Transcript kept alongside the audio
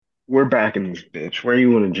we're back in this bitch. Where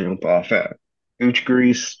you want to jump off at? Gooch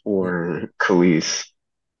Grease Y- or Kelis?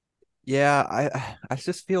 Yeah, I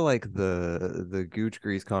just feel like the Gooch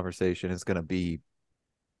Grease conversation is gonna be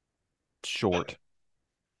short.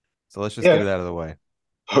 So let's just get Yeah. it out of the way.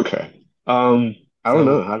 Okay. I don't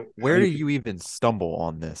know. So How where do do you you feel? even stumble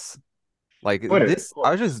on this? Like Twitter. this,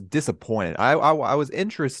 I was just disappointed. I was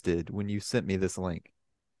interested when you sent me this link,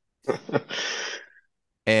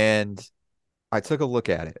 and I took a look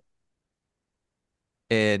at it,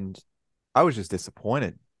 and I was just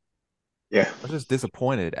disappointed. Yeah. I was just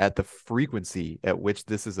disappointed at the frequency at which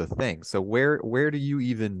this is a thing. So where do you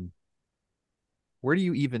even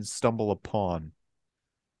stumble upon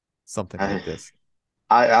something I, like this?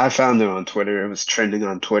 I found it on Twitter. It was trending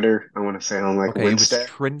on Twitter. I want to say on like Okay, it was Wednesday.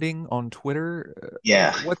 trending on Twitter.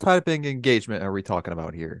 Yeah. What type of engagement are we talking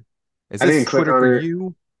about here? Is I didn't this click Twitter on for it.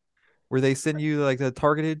 you, where they send you like the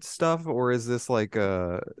targeted stuff, or is this like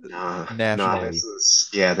Nah, nah, nationally?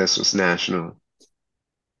 this was national.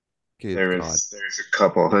 Good God. There's a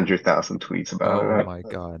couple 100,000 tweets Oh about my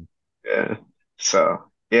it. God. Yeah.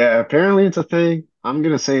 So yeah, apparently it's a thing. I'm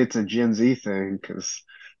gonna say it's a Gen Z thing because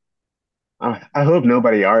I hope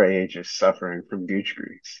nobody our age is suffering from gooch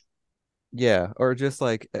grease. Yeah, or just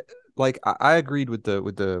like I agreed with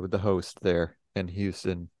the host there in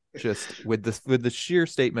Houston, just with the sheer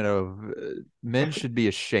statement of men should be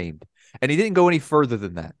ashamed. And he didn't go any further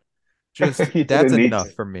than that. Just You that's didn't need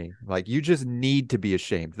enough to. for me. Like you just need to be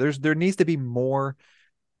ashamed. There needs to be more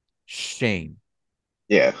shame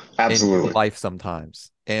Yeah, in your absolutely. life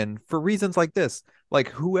sometimes. And for reasons like this, like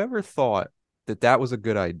whoever thought that that was a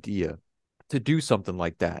good idea to do something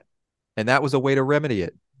like that, and that was a way to remedy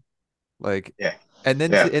it. Like, Yeah, and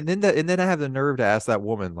then yeah. to, and then I have the nerve to ask that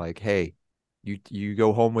woman, like, hey, you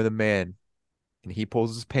go home with a man and he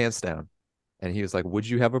pulls his pants down and he was like, would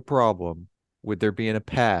you have a problem with there being a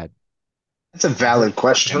pad? That's a And valid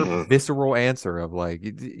her question, though. visceral answer of like,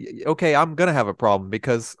 okay, I'm gonna have a problem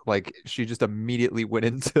because like she just immediately went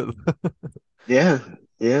into Yeah,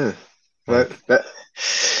 yeah. But like, that,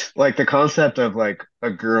 like the concept of like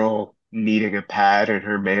a girl needing a pad and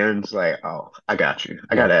her man's like, oh, I got you.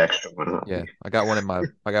 I yeah, got an extra one on yeah, me. I got one in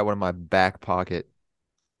my back pocket.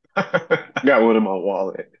 I got one in my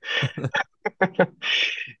wallet.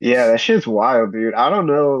 Yeah, that shit's wild, dude. I don't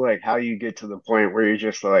know like how you get to the point where you're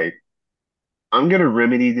just like, I'm gonna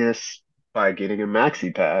remedy this by getting a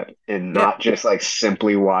maxi pad and Yeah, not just like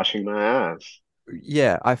simply washing my ass.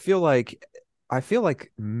 yeah, I feel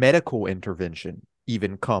like medical intervention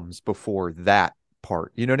even comes before that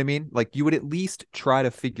part. You know what I mean? Like you would at least try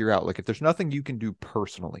to figure out like if there's nothing you can do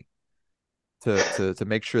personally to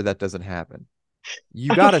make sure that doesn't happen.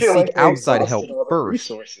 You I got to feel seek like they outside exhausted help all their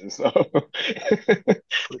first. resources though.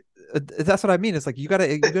 That's what I mean. It's like you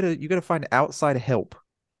gotta find outside help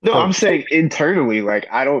No, I'm first. saying internally, like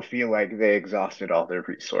I don't feel like they exhausted all their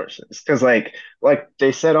resources. Because like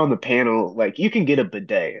they said on the panel, like you can get a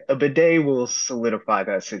bidet. A bidet will solidify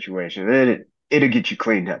that situation. And it'll get you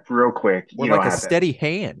cleaned up real quick. Or You don't like a have to steady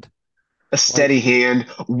hand. a Like steady hand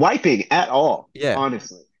wiping at all, yeah,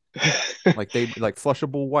 honestly. like they like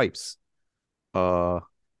flushable wipes. Uh,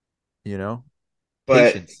 you know,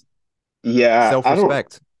 But patience, yeah, I don't.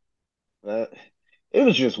 self-respect. Uh, it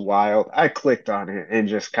was just wild. I clicked on it and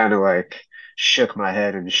just kind of like shook my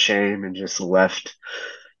head in shame and just left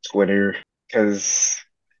Twitter because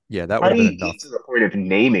Yeah, that how would have do been you get enough. to the point of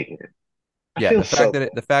naming it? I Yeah, feel so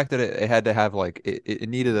the fact that it had to have like it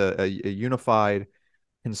needed a unified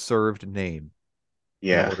conserved name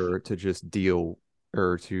in yeah, order to just deal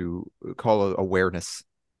or to call awareness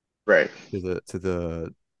right. to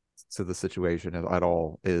the situation at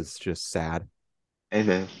all is just sad. Hey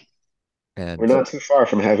man, we're And not too far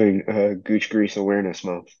from having Gooch Grease Awareness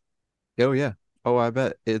Month. oh yeah, oh I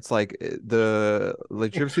bet it's like the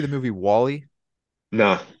like did you ever see the movie Wall-E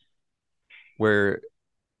No, where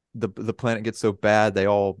the planet gets so bad they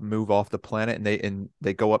all move off the planet and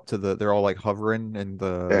they go up to they're all like hovering and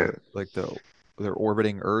yeah, they're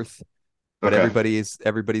orbiting Earth, but okay,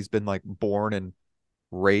 everybody's been like born and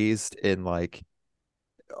raised in like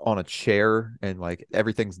on a chair and like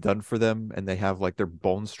everything's done for them and they have like their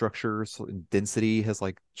bone structures and density has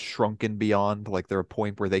like shrunken beyond like they're a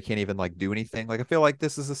point where they can't even like do anything. Like I feel like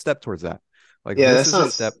this is a step towards that. Like yeah. this is a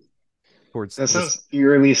step towards That just sounds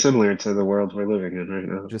eerily similar to the world we're living in right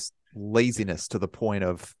now. laziness to the point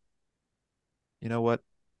of, you know what?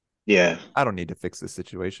 Yeah, I don't need to fix this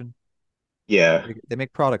situation. yeah, They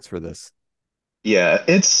make products for this. yeah.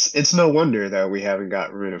 It's no wonder that we haven't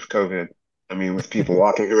gotten rid of COVID. I mean, with people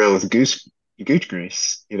walking around with Gooch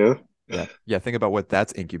Grease, you know? Yeah. Yeah. Think about what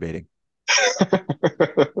that's incubating.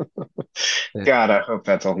 And, God, I hope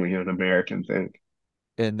that's only an American thing.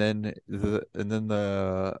 and then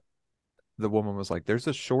the woman was like, "There's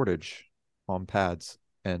a shortage on pads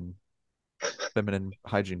and feminine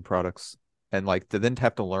hygiene products," and like to then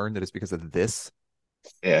have to learn that it's because of this.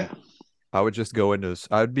 Yeah. I would just go into,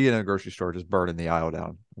 I'd be in a grocery store just burning the aisle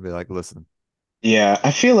down. I'd be like, "Listen, Yeah,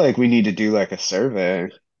 I feel like we need to do like a survey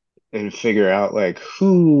and figure out like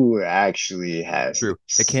who actually has true.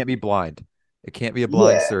 It this. can't be blind. It can't be a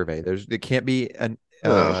blind Yeah. survey. It can't be an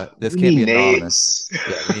this We can't be need anonymous. names,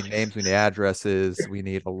 Yeah, we need names, we need addresses, we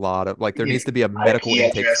need a lot of like we there need needs to be a medical IP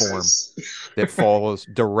intake form addresses. that follows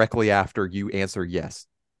directly after you answer yes.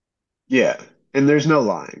 Yeah. And there's no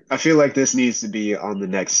lying. I feel like this needs to be on the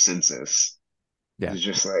next census. Yeah. It's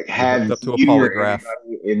just like, You're hooked have up to a you or polygraph.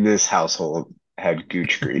 anybody in this household had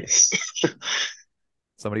Gooch Grease?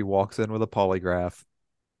 Somebody walks in with a polygraph,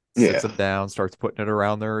 sits Yeah. them down, starts putting it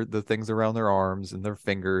around the things around their arms and their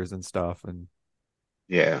fingers and stuff, and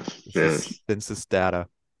Yeah. this Yeah. is census data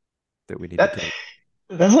that we need to That take.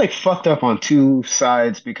 that's like fucked up on two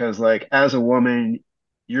sides because like as a woman,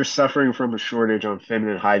 you're suffering from a shortage on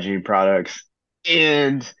feminine hygiene products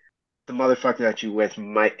and the motherfucker that you with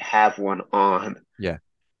might have one on Yeah.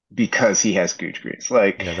 because he has Gooch Grease.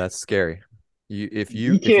 Like Yeah, that's scary. You if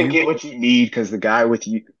you you if can't you get what you need because the guy with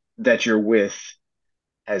you that you're with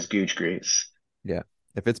has Gooch Grease. yeah,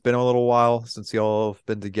 if it's been a little while since y'all have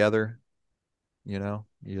been together,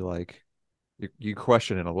 you like you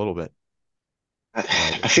question it a little bit. I, You're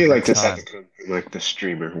like, I it's a feel good like this has to time. come from like the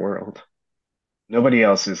streamer world. Nobody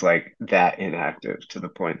else is like that inactive to the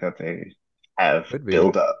point that they have Could be.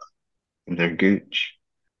 build up in their gooch.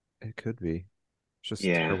 It could be. It's just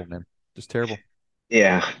Yeah. terrible, man. Just terrible.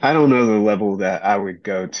 Yeah. I don't know the level that I would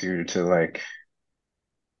go to like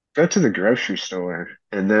go to the grocery store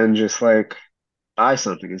and then just like buy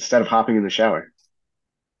something instead of hopping in the shower.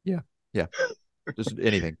 Yeah. Yeah. Just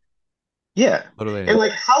anything. Yeah. Literally And anything.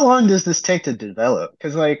 like how long does this take to develop?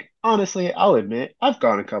 Because like honestly, I'll admit I've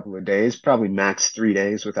gone a couple of days, probably max 3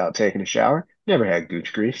 days without taking a shower. Never had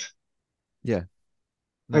gooch grease. Yeah.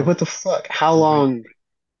 Like No. what the fuck? How Nobody long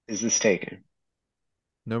is this taking?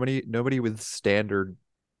 nobody with standard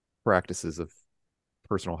practices of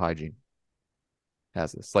personal hygiene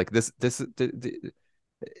has this. Like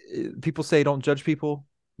people say don't judge people.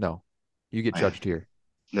 No. You get judged here.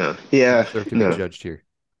 No. You Yeah, deserve to be no. judged here.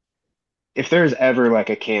 If there's ever like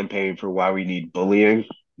a campaign for why we need bullying,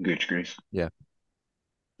 Gooch Grease. Yeah.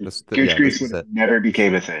 Gooch This Grease would is have it. never This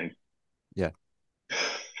became a thing. yeah.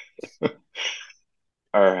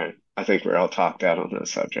 All right. I think we're all talked out on that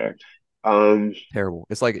subject. Um, Terrible.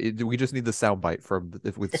 It's like we just need the soundbite from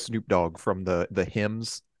with Snoop Dogg from the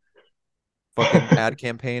hymns fucking ad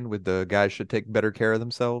campaign with the guys should take better care of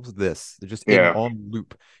themselves. This they're just in yeah. on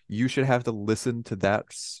loop. You should have to listen to that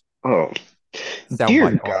Oh,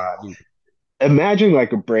 dear soundbite on God. loop. Imagine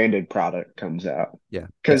like a branded product comes out. Yeah.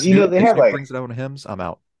 Because they If had Snoop like brings it out on hymns, I'm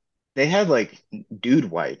out.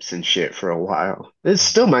 dude wipes and shit for a while. This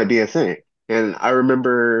still might be a thing. And I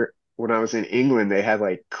remember when I was in England, they had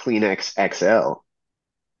like Kleenex XL.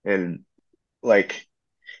 And like,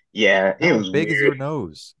 yeah, it How was big is weird. your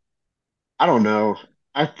nose? I don't know.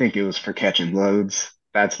 I think it was for catching loads.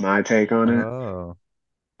 That's my take on it. Oh,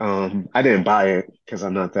 I didn't buy it because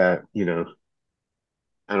I'm not that,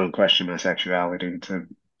 I don't question my sexuality to the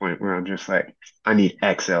point where I'm just like, I need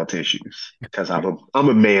XL tissues because I'm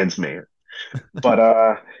a man's man.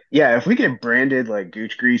 But yeah, if we get branded like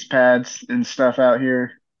Gooch Grease pads and stuff out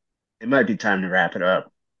here, it might be time to wrap it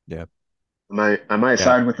up. yeah, I might yeah,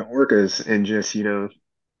 side with the orcas and just,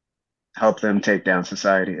 help them take down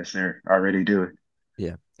society as they're already doing.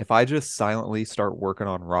 yeah. If I just silently start working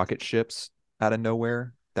on rocket ships out of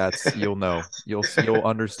nowhere, that's you'll know. You'll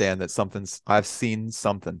understand that I've seen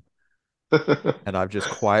something. And I've just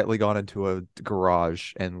quietly gone into a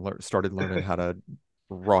garage and started learning how to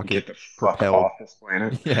Get rocket the fuck propelled. off this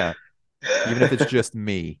planet. Yeah, even if it's just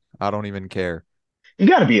me, I don't even care. You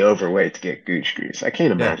got to be overweight to get Gooch Grease. I can't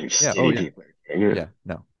Yeah, imagine yeah, oh skinny yeah, people getting yeah.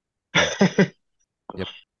 No, no. it. Yep,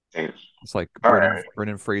 Damn. it's like All right.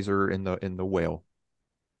 Brendan Fraser in the whale.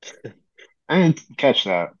 I didn't catch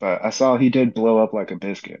that, but I saw he did blow up like a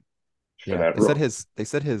biscuit for Yeah, that role. they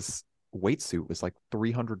said his weight suit was like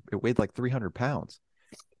 300. It weighed like 300 pounds.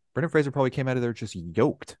 Brendan Fraser probably came out of there just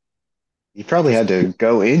yoked, He probably just had to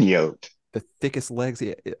go in yoked. the thickest legs.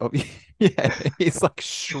 Yeah, oh, yeah, he's like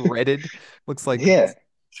shredded. Looks like Yeah.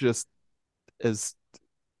 just as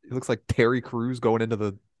it looks like Terry Crews going into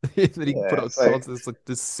the that he put Yeah. on It's like this like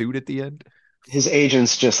this suit at the end. his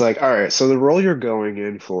agent's just like, all right, so the role you're going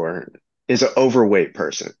in for is an overweight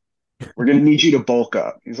person. We're gonna need you to bulk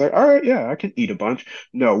up. He's like, all right, yeah, I can eat a bunch.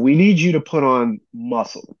 No, we need you to put on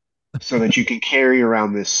muscle so that you can carry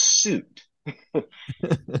around this suit. I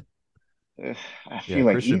Yeah, feel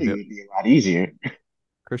like eating would be a lot easier.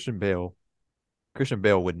 Christian Bale Christian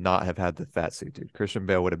Bale would not have had the fat suit, dude. Christian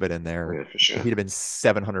Bale would have been in there. Yeah, for sure. He'd have been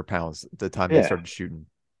 700 pounds the time they Yeah. started shooting.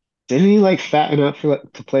 Didn't he like fatten up for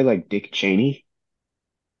like to play like Dick Cheney?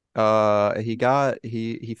 He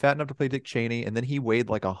fattened up to play Dick Cheney, and then he weighed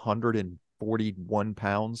like 141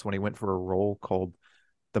 pounds when he went for a role called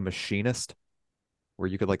The Machinist, where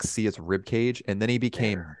you could like see his rib cage, and then he Yeah.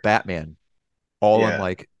 became Batman all in Yeah.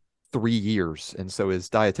 like 3 years. And so his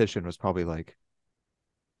dietitian was probably like,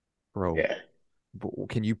 "Bro, Yeah.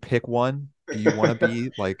 can you pick one? Do you want to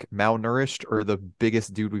be like malnourished or the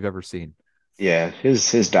biggest dude we've ever seen?" Yeah.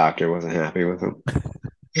 His doctor wasn't happy with him.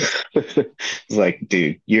 He's like,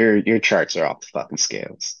 dude, your charts are off the fucking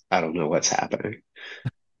scales. I don't know what's happening,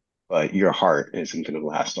 but your heart isn't gonna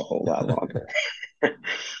last a whole lot longer.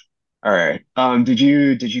 All right. Did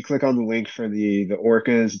you click on the link for the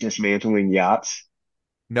orcas dismantling yachts?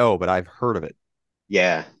 No, but I've heard of it.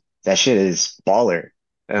 Yeah, that shit is baller.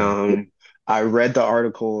 Yeah. I read the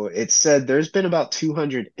article. It said there's been about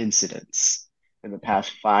 200 incidents in the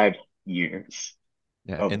past 5 years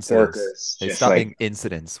Yeah, of incidents. orcas They just stop like being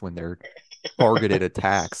incidents when they're targeted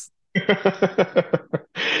attacks.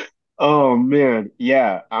 Oh man,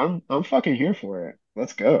 yeah, I'm fucking here for it.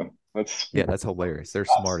 Let's go. Let's Yeah, that's hilarious. They're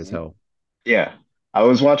stop smart as some. hell. Yeah. I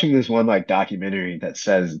was watching this one like documentary that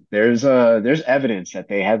says there's evidence that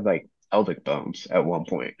they had like pelvic bones at one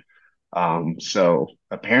point. So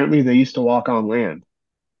apparently they used to walk on land,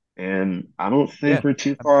 and I don't Yeah. think we're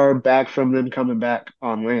too Um, far back from them coming back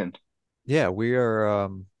on land. Yeah, we are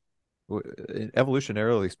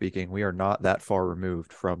evolutionarily speaking, we are not that far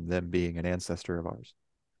removed from them being an ancestor of ours.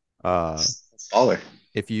 Uh It's taller.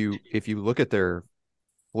 if you look at their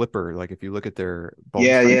flipper, like if you look at their bone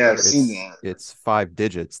Yeah, structure, I've seen it's 5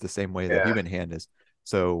 digits the same way the that. human hand is.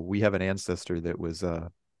 So we have an ancestor that was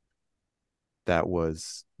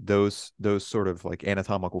those sort of like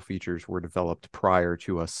anatomical features were developed prior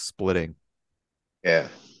to us splitting. Yeah.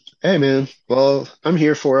 Hey man, well, I'm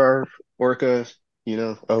here for our orca,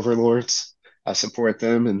 overlords. I support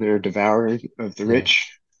them and their devouring of the Yeah.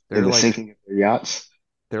 rich and They're the like sinking of their yachts.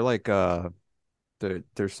 they're like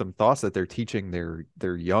there's some thoughts that they're teaching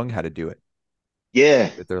their young how to do it. Yeah,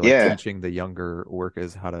 That they're like yeah, teaching the younger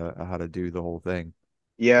workers how to do the whole thing,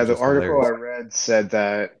 yeah. which The is article I hilarious. read said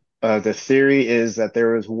that the theory is that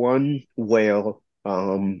there was one whale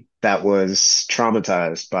that was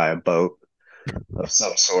traumatized by a boat of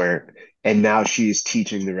some sort, and now she's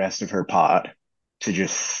teaching the rest of her pod to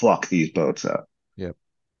just fuck these boats up. Yep.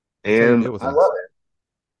 That's how you And deal with I them. love it.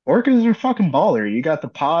 Orcas are fucking baller. You got the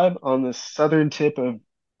pod on the southern tip of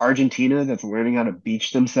Argentina that's learning how to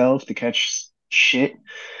beach themselves to catch shit.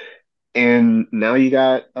 And now you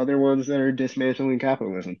got other ones that are dismantling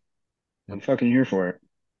capitalism. Yep. I'm fucking here for it.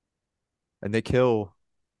 And they kill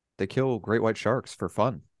great white sharks for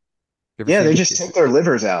fun. You ever Yeah, see they the just take their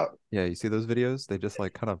livers out. yeah, you see those videos? They just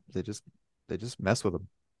like kind of they just mess with them,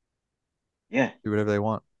 Yeah. do whatever they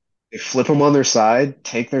want. They flip them on their side,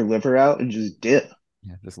 take their liver out, and just dip.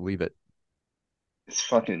 Yeah, just leave it. It's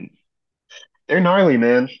fucking, they're gnarly,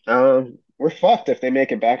 man. We're fucked if they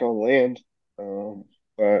make it back on land.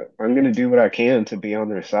 But I'm gonna do what I can to be on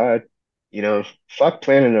their side. Fuck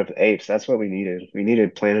Planet of the Apes. That's what we needed. We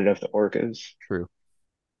needed Planet of the Orcas. True.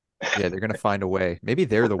 Yeah, they're gonna find a way. Maybe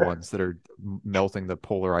they're the ones that are melting the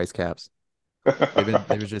polar ice caps. They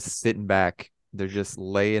were just sitting back. They're just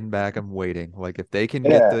laying back and waiting. Like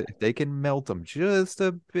Yeah, if they can melt them just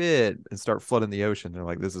a bit and start flooding the ocean, they're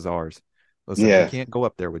like, this is ours. Listen, we yeah, can't go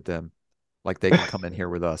up there with them. Like they can come in here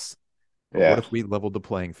with us. But what yeah. if we leveled the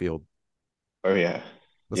playing field? Oh yeah,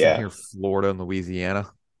 Listen yeah. here, Florida and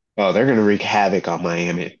Louisiana. Oh, they're gonna wreak havoc on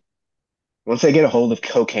Miami once they get a hold of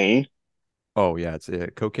cocaine. Oh yeah, it's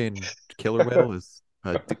a cocaine killer whale is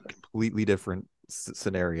a completely different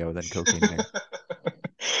scenario than cocaine bear.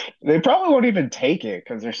 They probably won't even take it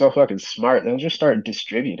because they're so fucking smart. They'll just start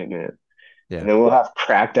distributing it, Yeah, and then we'll have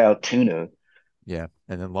cracked out tuna. yeah.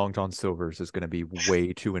 And then Long John Silver's is going to be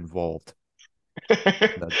way too involved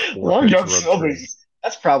in the Long orca John drug trade. Silver's,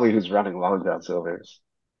 that's probably who's running Long John Silver's.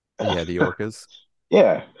 Yeah, the orcas.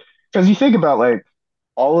 Yeah. Because you think about like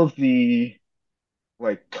all of the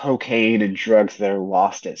like cocaine and drugs that are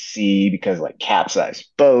lost at sea because like capsized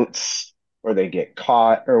boats or they get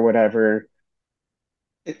caught or whatever.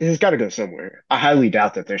 It has got to go somewhere. I highly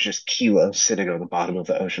doubt that there's just kilos sitting on the bottom of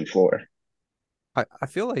the ocean floor. I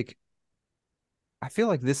feel like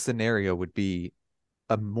this scenario would be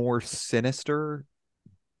a more sinister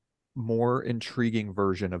more intriguing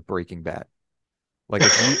version of Breaking Bad. Like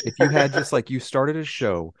if you had just like you started a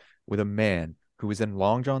show with a man who was in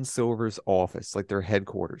Long John Silver's office, like their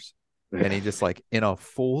headquarters, and he just like in a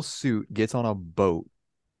full suit gets on a boat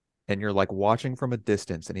and you're like watching from a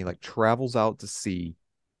distance and he like travels out to sea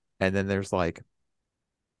and then there's like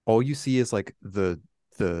all you see is like the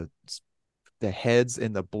the heads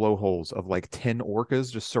and the blowholes of like 10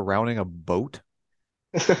 orcas just surrounding a boat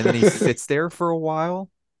and then he sits there for a while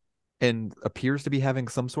and appears to be having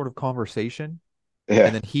some sort of conversation and Yeah.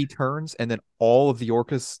 then he turns and then all of the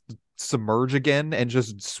orcas submerge again and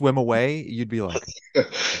just swim away, you'd be like,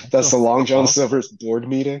 what That's the the Long John fuck? Silver's board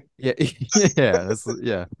meeting. Yeah,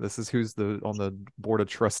 yeah. This is who's the on the board of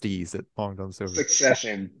trustees at Long John Silver's.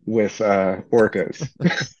 Succession with orcas.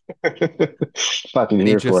 Fucking And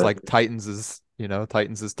he here just for it. like tightens his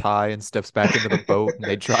tie and steps back into the boat and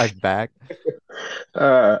they drive back.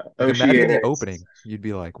 Like imagine the Oceanics. opening. You'd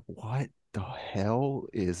be like, what the hell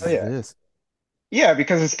Oh is yeah. this? Yeah,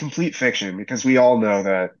 because it's complete fiction, because we all know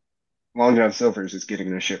that Long John Silver's is getting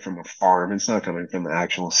their shit from a farm. It's not coming from the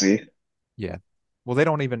actual sea. Yeah. Well, they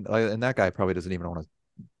don't even, and that guy probably doesn't even own a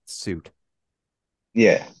suit.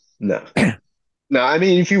 Yeah. No. No, I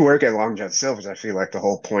mean, if you work at Long John Silver's, I feel like the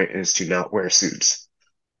whole point is to not wear suits.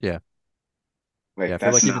 Yeah. Yeah. I Like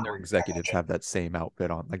feel that's like not even their executives have that same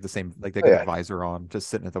outfit on, like the same, like they oh, got the yeah. visor on, just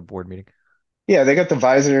sitting at the board meeting. Yeah, they got the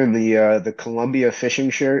visor and the Columbia fishing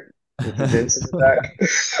shirt with the dents in the But back.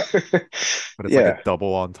 it's like a Yeah.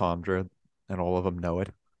 double entendre and all of them know it.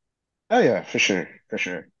 Oh yeah, for sure. For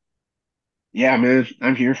sure. Yeah, man,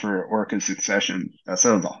 I'm here for Orca Succession. That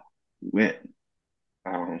sounds all wit.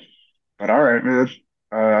 Um, but all right, man.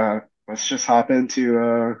 Let's just hop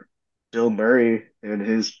into Bill Murray and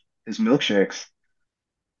his milkshakes.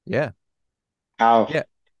 Yeah. How? Yeah.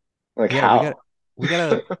 Like Yeah. how? We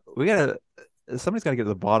gotta, we gotta, somebody's gotta get to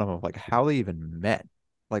the bottom of like how they even met.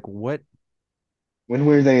 Like what When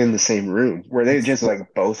were they in the same room? Were they it's, just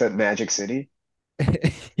like both at Magic City?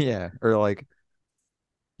 yeah. Or like,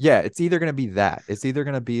 yeah, it's either gonna be that. It's either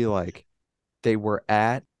gonna be like they were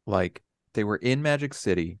at, like, they were in Magic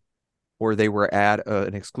City or they were at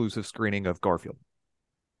an exclusive screening of Garfield.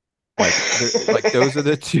 Like they're like those are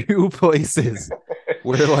the two places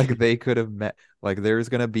where like they could have met. Like there's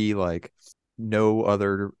gonna be like no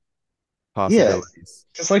other Yeah, possibilities.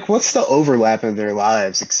 because like what's the overlap in their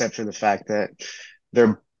lives except for the fact that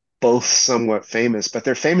they're both somewhat famous, but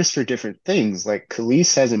they're famous for different things. Like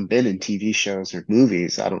Khalees hasn't been in TV shows or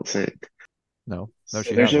movies, I don't think. No, no, So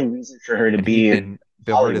she there's no hasn't. reason for her to And he be in and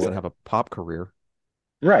Bill Murray doesn't Hollywood. have a pop career.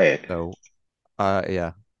 Right. So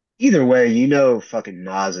yeah. Either way, you know fucking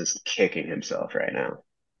Nas is kicking himself right now.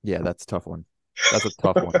 Yeah, that's a tough one. That's a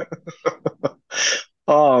tough one.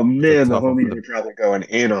 Oh That's a man, the tough one for homies the are probably going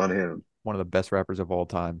in on him. one of the best rappers of all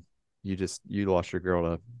time. You lost your girl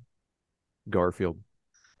to Garfield.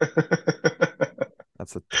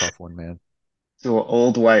 That's a tough one, man. So an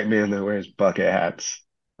old white man that wears bucket hats.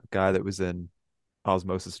 A guy that was in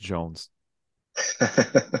Osmosis Jones.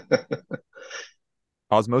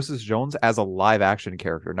 Osmosis Jones as a live action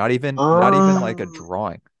character, not even like a Um,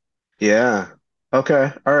 drawing. yeah.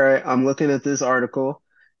 Okay. All right. I'm looking at this article.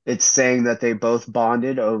 It's saying that they both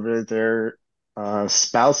bonded over their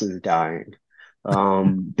spouses dying.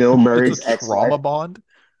 Bill Just a Murray's trauma ex-wife. bond.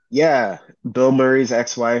 Yeah, Bill Murray's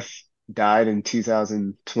ex-wife died in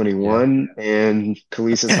Yeah. 2021, and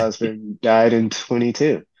Khalees's husband died in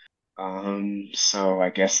 22. So I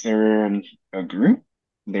guess they were in a group.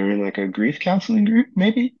 They were in like a grief counseling group,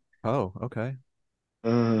 maybe. Oh, okay.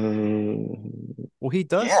 Well, he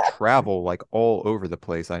does Yeah. travel like all over the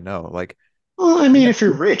place, I know. Like Well, I he mean, had, if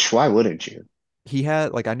you're rich, why wouldn't you? he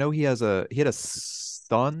had like I know he had a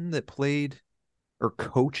son that played or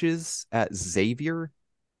coaches at Xavier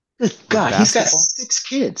Good with God, he's got basketball. 6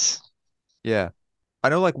 kids. Yeah. I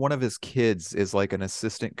know like one of his kids is like an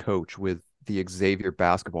assistant coach with the Xavier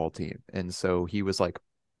basketball team. And so he was like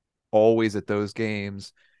always at those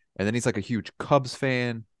games. And then he's like a huge Cubs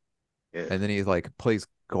fan. Yeah. And then he like plays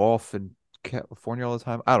golf in California all the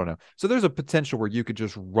time. I don't know. So there's a potential where you could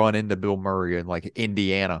just run into Bill Murray in like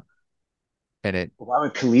Indiana and it, Why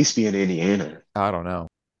would Khalees be in Indiana? I don't know.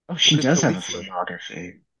 Oh, What she did does have a Khalees live?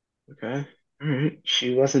 filmography. Okay. All right.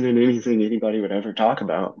 She wasn't in anything anybody would ever talk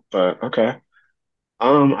about, but okay.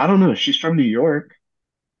 I don't know. She's from New York.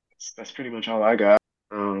 That's pretty much all I got.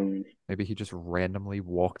 Um, Maybe he just randomly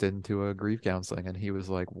walked into a grief counseling and he was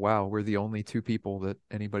like, wow, we're the only two people that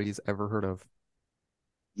anybody's ever heard of.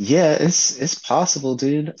 yeah, it's possible,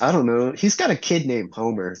 dude. I don't know. He's got a kid named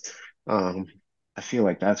Homer. Um, I feel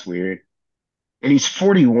like that's weird. And he's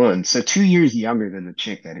 41, so 2 years younger than the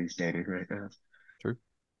chick that he's dating right now. True.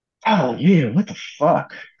 Oh man, what the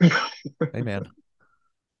fuck? Hey man,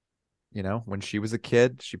 when she was a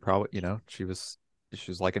kid, she probably, she was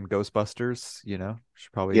liking Ghostbusters, she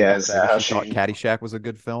probably Yeah, is maybe that how she thought she? Caddyshack was a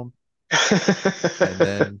good film. And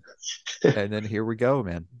then and then here we go,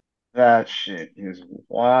 man. That shit is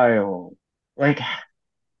wild. Like,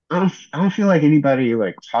 I don't feel like anybody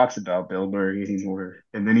like talks about Bill Murray anymore,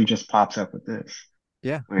 and then he just pops up with this.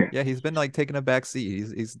 Yeah. Like, Yeah, he's been like taking a back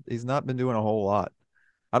seat. He's not been doing a whole lot.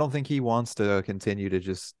 I don't think he wants to continue to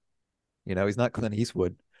just, he's not Clint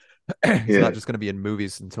Eastwood. He's yeah, not just going to be in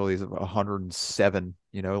movies until he's 107,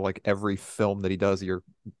 like every film that he does, you're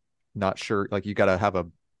not sure, like you got to have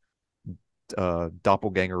a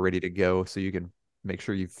doppelganger ready to go so you can make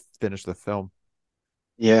sure you finish the film.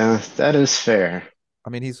 yeah, that is fair. I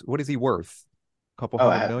mean, what is he worth? A couple Oh,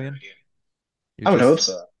 I hundred have no million? idea. You I would hope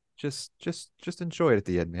so. just enjoy it at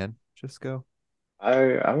the end, man. Just go.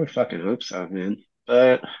 I would fucking hope so, man.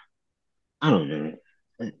 But I don't know.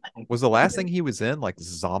 I, Was the last thing he was in like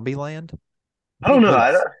Zombieland? I I think he don't know.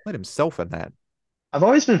 played himself in that. I've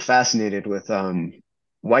always been fascinated with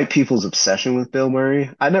white people's obsession with Bill Murray.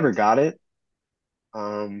 I never got it.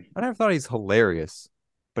 Um, I never thought he's hilarious,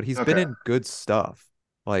 but he's been okay. in good stuff.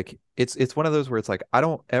 Like it's one of those where it's like I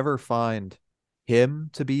don't ever find him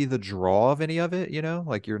to be the draw of any of it,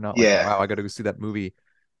 Like you're not like, Yeah. wow, I got to go see that movie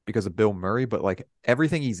because of Bill Murray, but like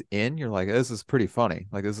everything he's in, you're like, this is pretty funny.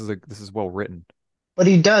 Like this is well written. But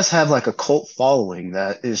he does have like a cult following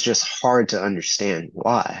that is just hard to understand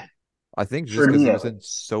why. I think just For because me he at was in least.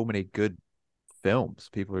 so many good films,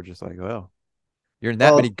 people are just like, well, you're in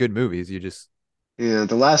that many Well, good movies, you just yeah,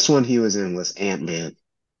 the last one he was in was Ant-Man.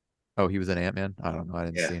 oh, he was in Ant-Man. I don't know. I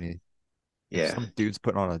didn't Yeah. see any. If Yeah. some dude's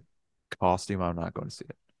putting on a costume, I'm not going to see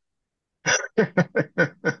it.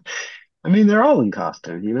 I mean, they're all in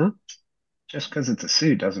costume, you know? Just because it's a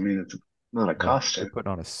suit doesn't mean it's not a Well, if they're costume.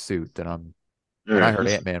 putting on a suit, then I'm and I Yeah, heard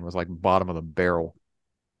Ant-Man was like bottom of the barrel.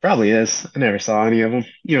 probably is. I never saw any of them.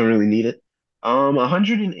 You don't really need it.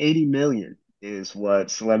 180 million is what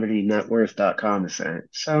celebritynetworth.com is saying.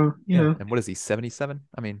 So, Yeah. And what is he, 77?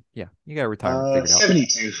 I mean, yeah, you got retirement figured out.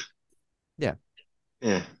 72. Yeah.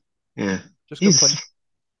 Yeah. Yeah. Just go play. He's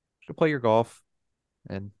Just go play your golf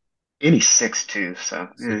and and he's 6'2", so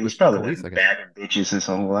yeah, sleep he's with probably Kelis, been I guess. bagging bitches his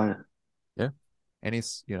whole life. Yeah. And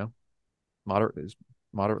he's, is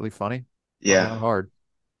moderately funny. Probably Yeah. not hard,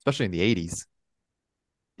 especially in the 80s.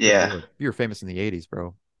 Good Yeah. Lord. You were famous in the 80s,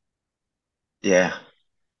 bro. Yeah.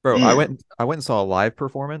 Bro, I Man. went I went and saw a live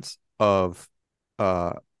performance of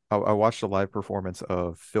uh I watched a live performance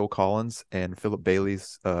of Phil Collins and Philip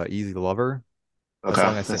Bailey's Easy Lover. That Okay.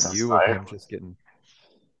 song I That sent sounds you of fire. him just getting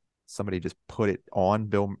somebody just put it on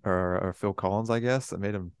Bill or Phil Collins, I guess. That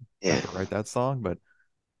made him have Yeah. to write that song. But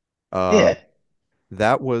uh Yeah.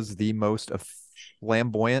 that was the most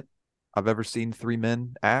flamboyant I've ever seen three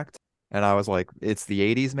men act. And I was like, it's the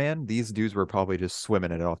 80s, man. These dudes were probably just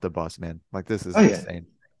swimming it off the bus, man. Like this is Oh yeah. insane.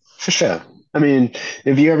 For sure. I mean,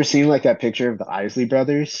 have you ever seen like that picture of the Isley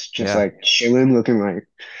brothers just Yeah. like chilling, looking like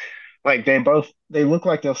they look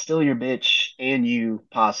like they'll steal your bitch and you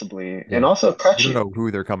possibly, and Yeah. also You cut don't you. know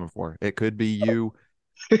who they're coming for. It could be you.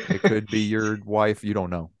 It could be your wife. You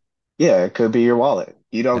don't know. Yeah, it could be your wallet.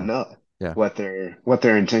 You Yeah. don't know Yeah. what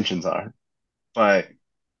their intentions are. But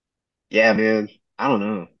yeah, man, I don't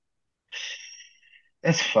know.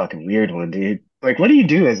 That's a fucking weird one, dude. Like, what do you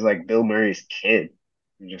do as like Bill Murray's kid?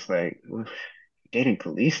 You're just like dating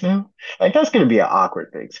police now? Like, that's gonna be an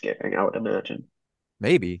awkward Thanksgiving, I would imagine.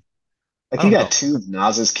 Maybe. I Like, you don't got know. two of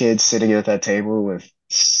Nas's kids sitting at that table with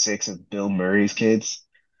six of Bill Murray's kids.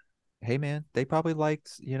 Hey man, they probably liked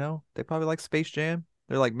Space Jam.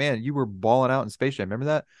 They're like, man, you were balling out in Space Jam. Remember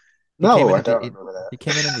that? He came No, in I at the don't remember he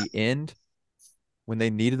came in the end when they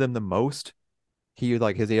needed him the most. He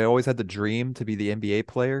always had the dream to be the NBA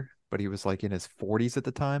player, but he was like in his 40s at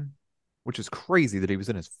the time, which is crazy that he was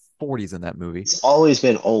in his 40s in that movie. He's always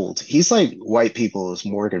been old. He's like white people's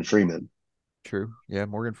Morgan Freeman. True. Yeah,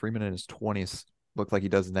 Morgan Freeman in his 20s looked like he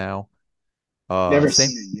does now. Never Same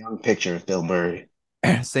seen a young picture of Bill Murray.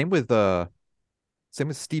 same with same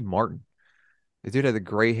with Steve Martin. The dude had the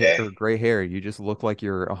Yeah, gray hair. You just look like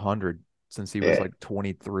you're 100 since he was yeah, like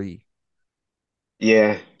 23.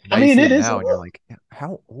 yeah. Now I you mean, see it him is a now and you're look. like,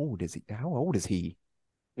 how old is he? How old is he?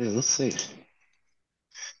 Yeah, let's see.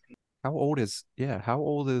 How old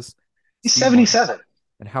is He's Steve Martin? 77.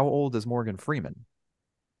 And how old is Morgan Freeman?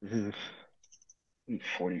 Mhm.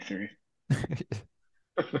 43.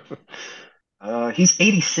 He's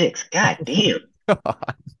 86. God damn.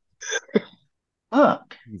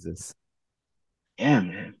 Fuck. Jesus. Yeah,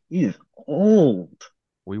 man. He is old.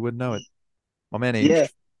 We would know it. My man Yeah.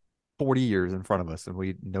 aged 40 years in front of us and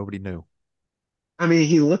we nobody knew. I mean,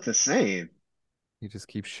 he looked the same. He just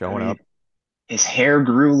keeps I showing mean, up. his hair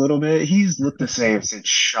grew a little bit. He's looked the same since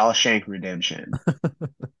Shawshank Redemption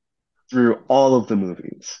through all of the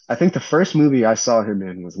movies. I think the first movie I saw him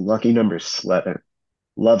in was Lucky Number 11.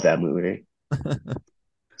 Love that movie.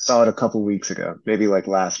 Saw it a couple weeks ago, maybe like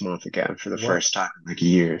last month again for the What? first time in like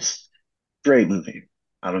years. Great movie.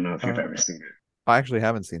 I don't know if you've Uh, ever seen it. I actually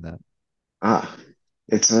haven't seen that. Ah,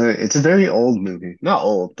 it's a very old movie. Not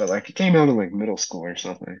old, but like it came out in like middle school or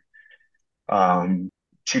something. Um,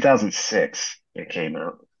 2006 it came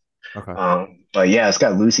out. Okay. But yeah, it's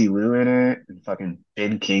got Lucy Liu in it and fucking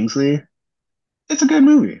Ben Kingsley. It's a good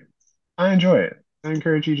movie. I enjoy it. I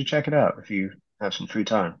encourage you to check it out if you have some free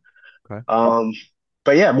time. Okay. Um,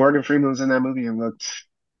 but yeah, Morgan Freeman was in that movie and looked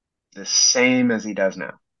the same as he does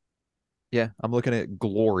now. Yeah, I'm looking at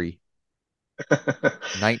Glory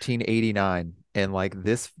 1989 and like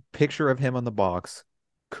this picture of him on the box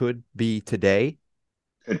could be today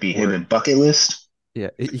Could be him or in Bucket List. yeah,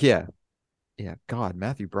 yeah. Yeah, God,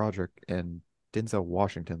 Matthew Broderick and Denzel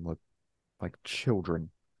Washington look like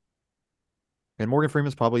children. And Morgan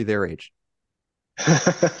Freeman's probably their age.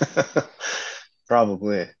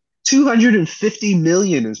 Probably. 250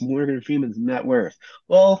 million is Morgan Freeman's net worth.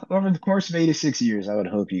 Well, over the course of 86 years, I would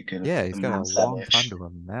hope you could Yeah, he's got a amass that long time much. to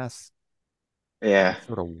amass Yeah, that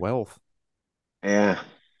sort of wealth. yeah.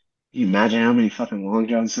 Can you imagine how many fucking Long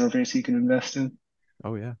John Silvers he can invest in?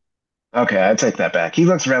 Oh yeah. Okay, I take that back. He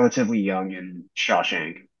looks relatively young in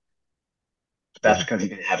Shawshank. But that's Yeah. because he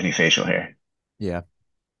didn't have any facial hair. Yeah.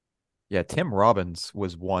 Yeah, Tim Robbins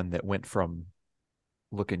was one that went from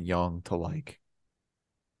looking young to like,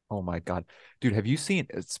 oh my God. Dude, have you seen,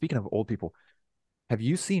 speaking of old people, have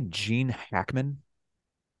you seen Gene Hackman?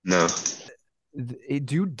 No.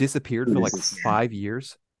 Dude disappeared Who for is like this man? 5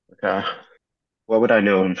 years. Okay. What would I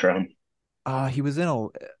know him from?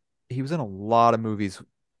 He was in a lot of movies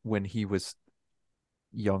when he was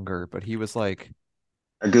younger, but he was like,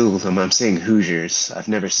 I Googled him. I'm seeing Hoosiers. I've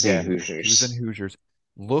never seen yeah, he was in Hoosiers. Hoosiers.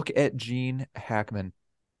 Look at Gene Hackman.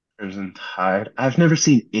 Crimson Tide. I've never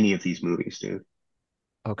seen any of these movies, dude.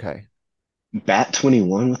 Okay, Bat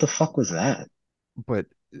 21? What the fuck was that? but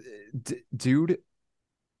dude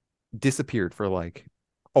disappeared for like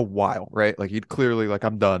a while, right? Like he'd clearly like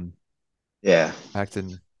I'm done Yeah,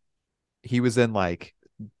 acting. He was in like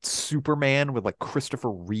Superman with like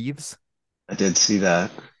Christopher Reeves, I did see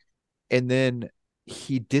that. and then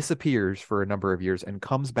he disappears for a number of years and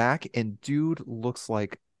comes back, and dude looks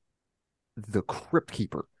like the Crypt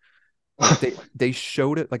Keeper. Like they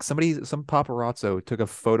showed it, like some paparazzo took a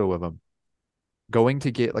photo of him going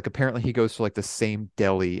to get like apparently he goes to like the same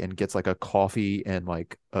deli and gets like a coffee and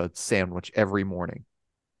like a sandwich every morning.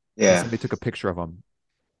 And Yeah. somebody took a picture of him,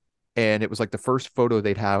 and it was like the first photo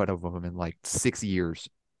they'd had of him in like 6 years.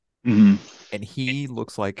 hmm And he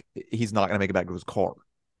looks like he's not gonna make it back to his car.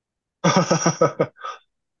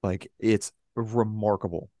 Like it's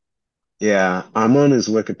remarkable. Yeah, I'm on his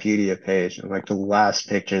Wikipedia page, and like the last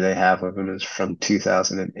picture they have of him is from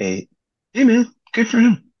 2008. Hey man, good for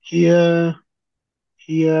him. He's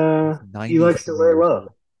He likes to 93 lay years low.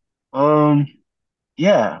 old. Um,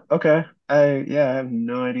 yeah, okay. I have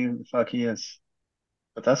no idea who the fuck he is,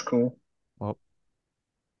 but that's cool Well,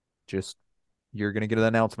 just you're gonna get an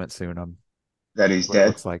announcement soon on that he's what it dead.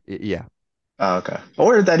 looks like. Yeah, Oh, okay.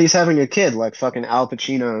 Or that he's having a kid, like fucking Al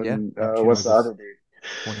Pacino yeah. and Al Pacino what's has the his other dude?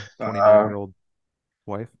 29 year old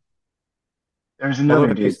wife. There's Although another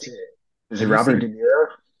have you dude too. Is it have you Robert seen? De Niro?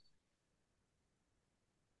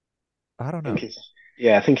 I don't I think know. he's,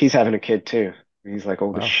 yeah, I think he's having a kid too. He's like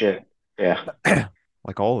old as Wow. shit. Yeah,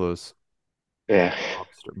 Like all those yeah,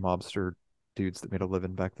 mobster dudes that made a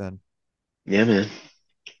living back then. yeah, man.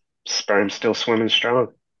 Sperm's still swimming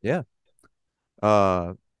strong. Yeah.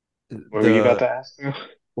 Uh, What were you about the to ask now?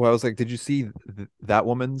 well, I was like, did you see that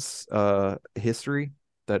woman's history?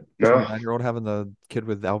 That No, 29-year-old having the kid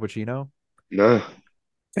with Al Pacino? no.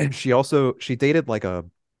 And she dated like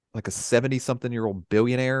a 70 something year old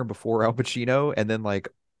billionaire before Al Pacino, and then like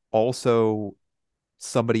also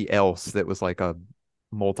somebody else that was like a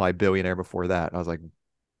multi-billionaire before that. I was like,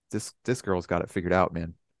 this girl's got it figured out,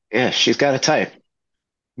 man. Yeah, she's got a type.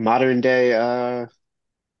 Modern day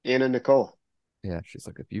Anna Nicole. Yeah, she's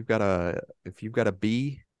like, if you've got a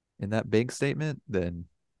B in that big statement, then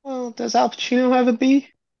Well, does Al Pacino have a B?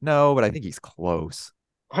 no, but I think he's close.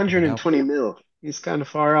 I mean, Al, 120 mil. He's kind of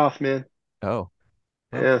far off, man. oh,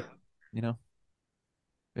 well, Yeah, you know,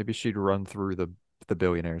 maybe she'd run through the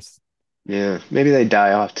billionaires. yeah. Maybe they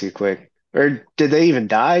die off too quick. Or did they even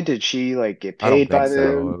die? Did she like get I don't paid think by so.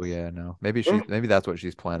 them? Oh yeah, no. Huh? Maybe that's what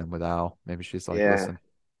she's planning with Al. Maybe she's like, Yeah. listen.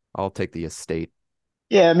 I'll take the estate.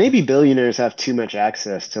 Yeah, maybe billionaires have too much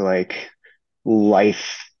access to like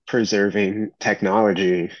life preserving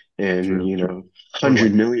technology, and True. Or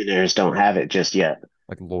 100 like millionaires don't have it just yet.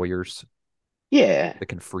 lawyers Yeah, that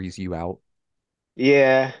can freeze you out.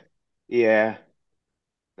 yeah, yeah.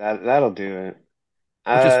 That'll do it.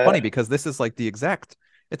 Which is Uh, funny because this is like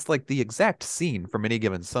it's like the exact scene from Any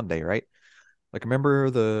Given Sunday, right? Like remember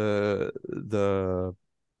the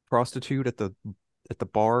prostitute at the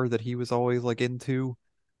bar that he was always like into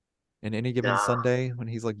in Any Given no, Sunday when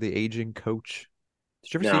he's like the aging coach.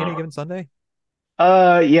 Did you ever see Any no. Given Sunday?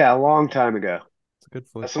 Yeah, a long time ago. It's a good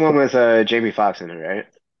flick. That's the one with Jamie Foxx in it, right?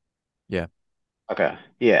 Yeah, Okay.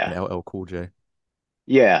 and Yeah. LL Cool J.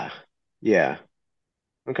 Yeah. Yeah.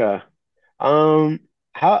 Okay. Um,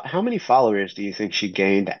 how many followers do you think she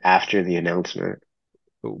gained after the announcement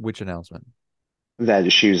Which announcement? that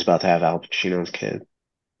she was about to have Al Pacino's kid?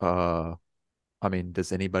 Uh, I mean,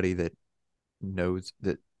 does anybody that knows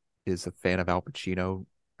that is a fan of Al Pacino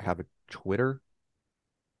have a Twitter?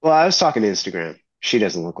 Well, I was talking to Instagram. She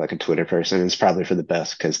doesn't look like a Twitter person. It's probably for the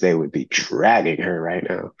best because they would be dragging her right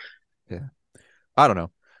now. Yeah, I don't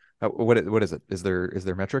know. What is it? Is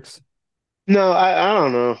there metrics? No, I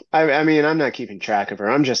don't know. I mean, I'm not keeping track of her.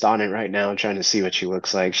 I'm just on it right now trying to see what she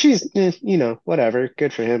looks like. She's, whatever.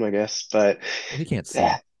 Good for him, I guess. But Well, he can't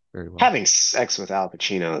eh, see very well. having sex with Al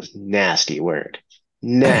Pacino is nasty word.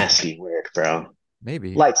 Nasty word, bro.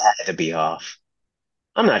 Maybe. Lights had to be off.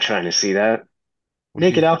 I'm not trying to see that. What if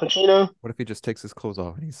Naked he's Al Pacino? what if he just takes his clothes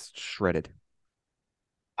off and he's shredded?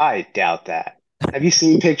 I doubt that. Have you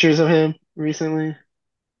seen pictures of him recently?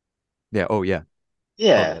 Yeah. Oh yeah.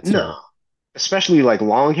 Oh Yeah, yeah. no. Certainly. Especially like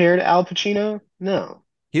long-haired Al Pacino? No.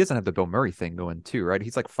 He doesn't have the Bill Murray thing going too, right?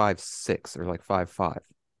 He's like 5'6" or like 5'5".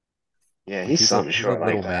 Yeah, Like he's something he's a short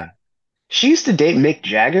little like that. man. She used to date Mick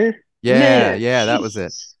Jagger. Yeah, Man, yeah, that was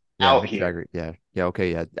it. she's Yeah, out Mick here. Jagger. Yeah, yeah,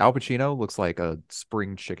 okay, yeah. Al Pacino looks like a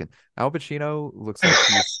spring chicken. Al Pacino looks like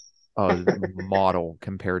he's a model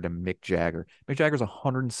compared to Mick Jagger. Mick Jagger's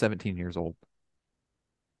 117 years old.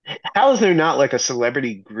 How is there not like a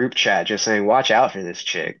celebrity group chat just saying, watch out for this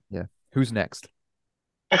chick? Yeah. Who's next?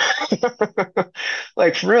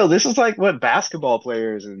 Like for real, this is like what basketball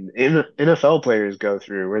players and NFL players go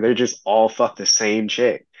through, where they just all fuck the same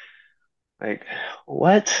chick. Like,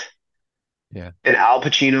 what? Yeah. And Al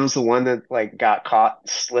Pacino's the one that like got caught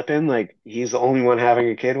slipping. Like he's the only one having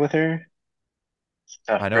a kid with her. It's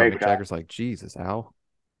a tough I know. break. Mick Jagger's like, Jesus, Al.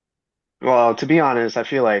 Well, to be honest, I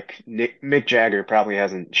feel like Mick Jagger probably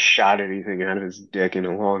hasn't shot anything out of his dick in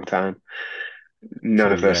a long time.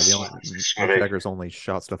 None True, of those yeah. swans are Mick swimming. Jagger's only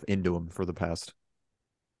shot stuff into him for the past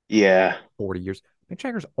Yeah, 40 years. Mick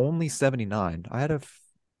Jagger's only 79. he I had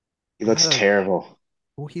looks a terrible.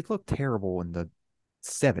 well, he looked terrible in the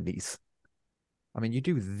 70s. I mean, you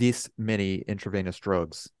do this many intravenous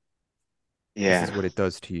drugs, this is Yeah. what it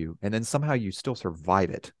does to you. And then somehow you still survive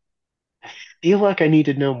it. Feel like I need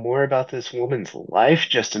to know more about this woman's life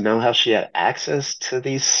just to know how she had access to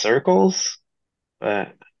these circles,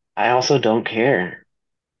 but I also don't care.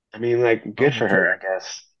 I mean, like, Well, good for her, I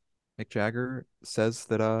guess. Mick Jagger says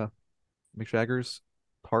that Mick Jagger's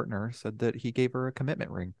partner said that he gave her a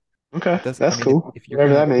commitment ring. Okay, It does I that's mean cool. if you're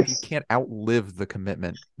Whatever gonna that if you means. can't outlive the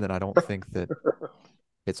commitment, then I don't think that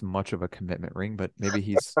it's much of a commitment ring, but maybe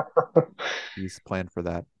he's planned for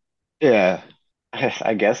that. Yeah,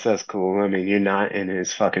 I guess that's cool. I mean, you're not in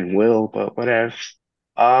his fucking will, but whatever.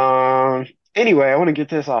 Um, anyway, I want to get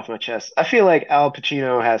this off my chest. I feel like Al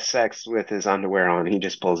Pacino has sex with his underwear on. He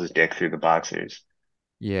just pulls his dick through the boxers.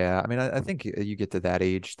 Yeah, I mean, I think you get to that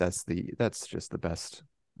age, that's just the best.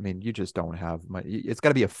 I mean, you just don't have much. It's got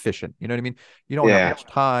to be efficient. You know what I mean? You don't have Yeah. much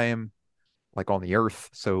time like on the earth,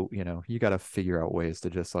 so you got to figure out ways to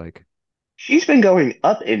just like. She's been going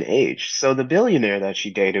up in age. So the billionaire that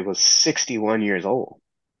she dated was 61 years old.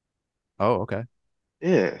 Oh, okay.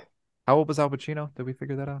 Yeah, How old was Al Pacino? Did we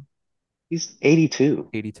figure that out? he's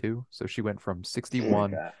 82. 82. So she went from Something like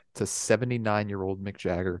 61 that. to 79-year-old Mick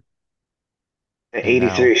Jagger, At and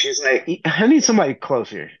now, 83, she's like, I need somebody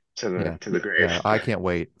closer to the yeah, to the grave. yeah, I can't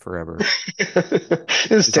wait forever.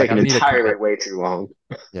 This is She's like, I taking need a entirely commit. way too long.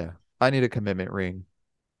 Yeah, I need a commitment ring,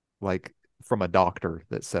 like from a doctor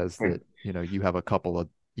that says that you have a couple of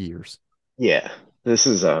years. Yeah, this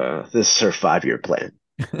is her 5 year plan.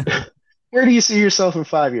 Where do you see yourself in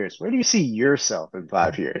 5 years? Where do you see yourself in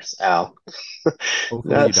Yeah. 5 years, Al?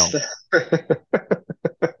 Hopefully you That's don't.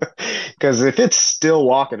 because if it's still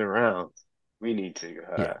walking around, we need to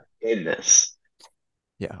Yeah. end this.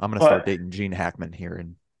 Yeah. I'm gonna start But dating Gene Hackman here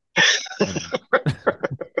in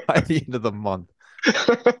by the end of the month.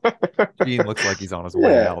 Gene looks like he's on his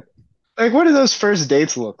way yeah, out. Like, what do those first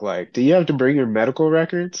dates look like? Do you have to bring your medical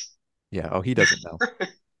records? Yeah. Oh, he doesn't know.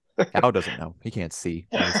 Al doesn't know. He can't see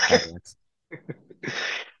or his cataracts.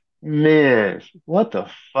 Man, what the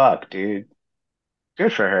fuck, dude?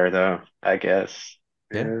 Good for her, though, I guess.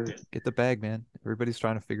 Yeah. Yeah. Get the bag, man. Everybody's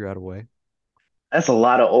trying to figure out a way. That's a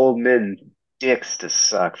lot of old men dicks to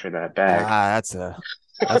suck for that bag. Ah, that's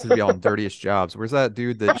to be on dirtiest jobs. Where's that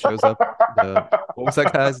dude that shows up? The what was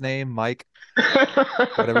that guy's name? Mike,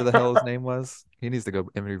 whatever the hell his name was. He needs to go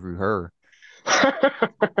interview her.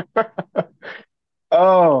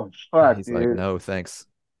 Oh, fuck, He's like, dude. no, thanks.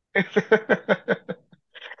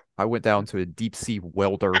 I went down to a deep sea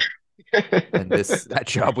welder, and this that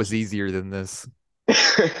job was easier than this.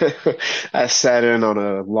 I sat in on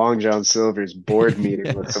a Long John Silver's board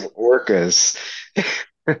meeting with Yeah, some orcas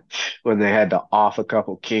when they had to off a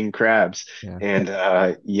couple king crabs. yeah,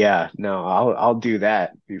 And yeah, no, I'll do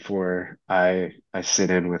that before I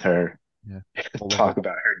sit in with her, yeah. talk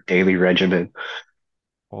about her daily regimen.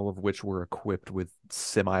 All of which were equipped with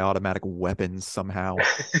semi-automatic weapons somehow.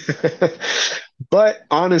 But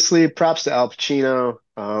honestly, props to Al Pacino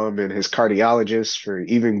and his cardiologist for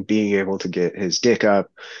even being able to get his dick up.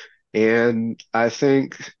 And I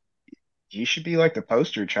think he should be like the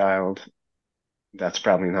poster child. That's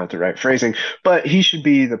probably not the right phrasing, but he should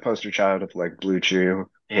be the poster child of like Blue Chew,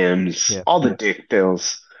 Hims, Yeah, all the dick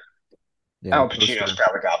pills. yeah. The Al Pacino's poster,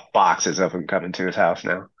 probably got boxes of them coming to his house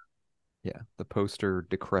now. yeah, the poster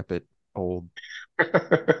decrepit old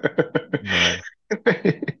man.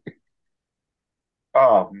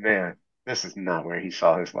 Oh man, this is not where he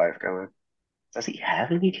saw his life going. Does he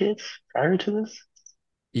have any kids prior to this?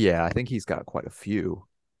 Yeah, I think he's got quite a few.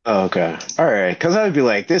 Oh, okay. All right. Because I would be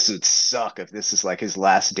like, this would suck if this is like his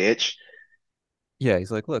last ditch. Yeah,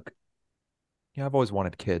 he's like, look, yeah, I've always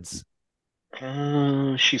wanted kids.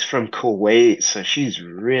 She's from Kuwait, so she's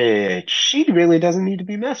rich. She really doesn't need to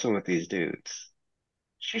be messing with these dudes.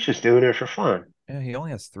 She's just doing it for fun. Yeah, he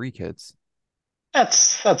only has 3 kids.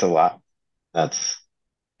 That's a lot. That's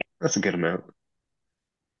that's a good amount.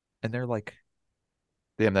 And they're like,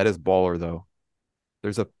 damn, that is baller though.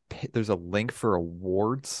 There's a link for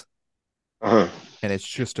awards, Uh-huh. and it's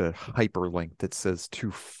just a hyperlink that says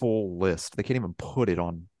to full list. They can't even put it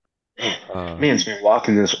on Man, uh man's been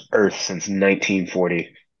walking this earth since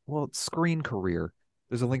 1940. well, screen career.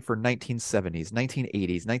 There's a link for 1970s,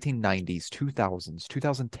 1980s, 1990s, 2000s,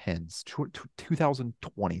 2010s,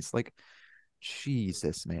 2020s. Like,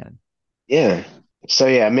 Jesus, man. Yeah. So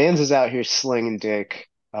yeah, Mans is out here slinging dick.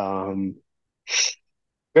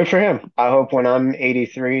 Good for him. I hope when I'm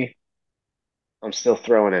 83, I'm still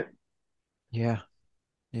throwing it. Yeah.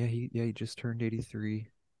 Yeah, he just turned 83.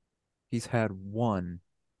 He's had one,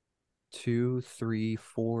 two, three,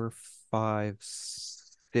 four, five,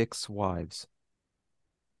 6 wives.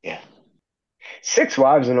 Yeah. Six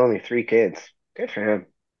wives and only three kids. Good for him.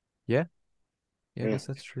 Yeah, yeah, I Yeah. guess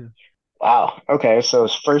that's true. Wow. Okay, so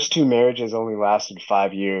his first two marriages only lasted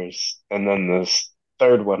 5 years, and then this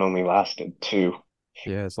third one only lasted two.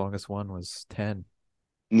 Yeah, as long as one was 10.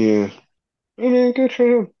 Yeah. I mean, good for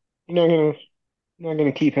him. You're not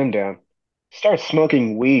gonna keep him down. Start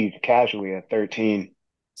smoking weed casually at 13.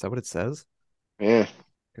 Is that what it says? Yeah.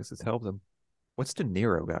 Because it's helped him. What's De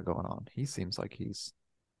Niro got going on? He seems like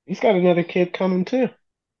He's got another kid coming too.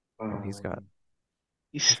 oh, he's got Um,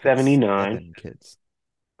 he's he's got 79. 7 kids.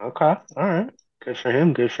 Okay. All right. Good for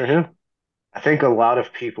him. Good for him. I think a lot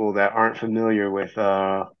of people that aren't familiar with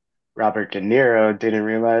Robert De Niro didn't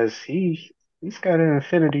realize he's got an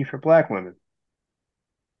affinity for black women.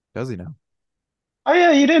 Does he now? Oh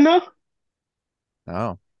yeah, you didn't know?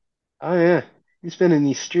 Oh, Oh yeah. He's been in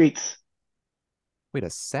these streets. wait,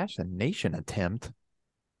 assassination attempt?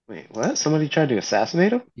 Wait, what? Somebody tried to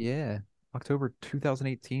assassinate him? Yeah. October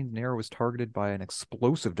 2018, Nero was targeted by an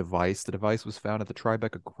explosive device. The device was found at the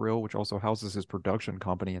Tribeca Grill, which also houses his production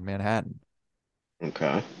company in Manhattan.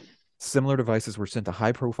 Okay. Similar devices were sent to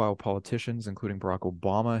high profile politicians, including Barack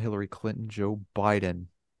Obama, Hillary Clinton, Joe Biden,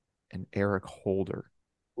 and Eric Holder.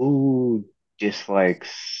 Who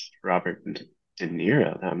dislikes Robert De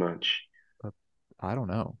Niro that much? But I don't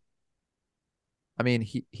know. I mean,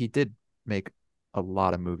 he did make a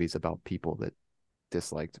lot of movies about people that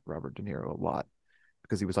disliked Robert De Niro a lot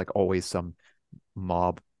because he was like always some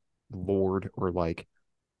mob lord or like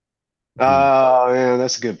the Oh yeah,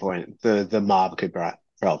 that's a good point. The mob could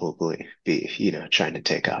probably be, trying to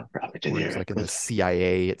take yeah, out Robert De or he was Niro. like in the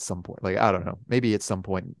CIA at some point. Like I don't know. Maybe at some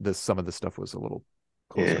point this some of the stuff was a little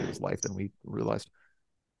closer Yeah. to his life than we realized.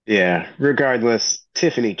 Yeah. Regardless,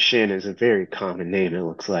 Tiffany Chin is a very common name, it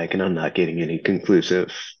looks like, and I'm not getting any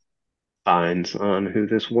conclusive finds on who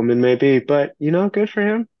this woman may be, but good for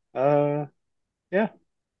him. Uh, yeah,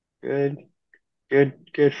 good,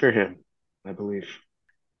 good for him, I believe.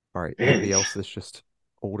 All right. Man, Anybody else that's just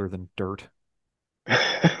older than dirt?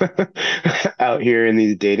 out here in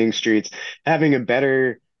these dating streets, having a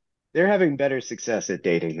better, they're having better success at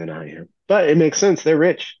dating than I am. But it makes sense. They're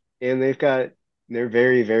rich and they're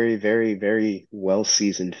very, very, very, very well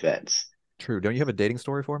seasoned vets. True. Don't you have a dating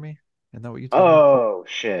story for me? Isn't that what you told me? Oh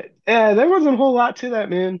shit. Yeah, there wasn't a whole lot to that,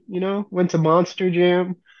 man. Went to Monster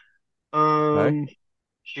Jam. Okay. Um,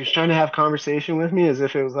 she was trying to have conversation with me as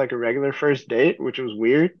if it was like a regular first date, which was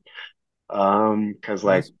weird. 'Cause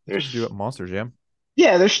Well, like that's what you do at Monster Jam.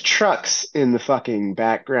 there's trucks in the fucking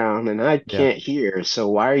background and I Yeah. can't hear. So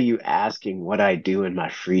why are you asking what I do in my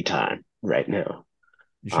free time right now?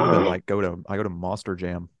 You should have been Um, like, I go to Monster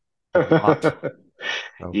Jam a lot.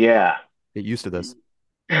 So yeah. get used to this.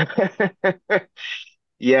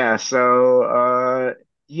 Yeah, so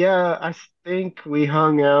yeah, I think we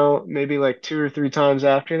hung out maybe like two or three times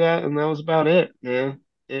after that, and that was about it, man.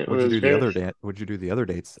 It What'd you was do the very other day? What'd you do the other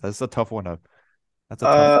dates? That's a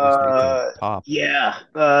tough first date to top. yeah.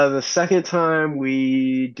 The second time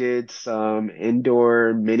we did some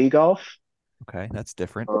indoor mini golf. Okay, that's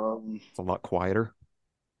different. Um It's a lot quieter.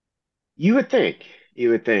 you would think. You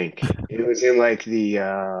would think. It was in like the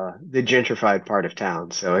gentrified part of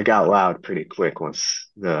town, so it got loud pretty quick once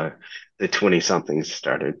the 20 somethings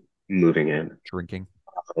started moving in. Drinking.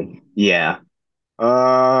 Yeah.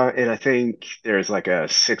 And I think there's like a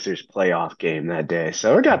Sixers playoff game that day,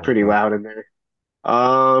 so it got Oh, pretty okay. loud in there.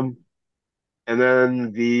 Um, and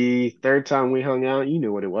then the third time we hung out, you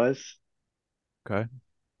knew what it was. Okay.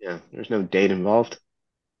 Yeah, there's no date involved.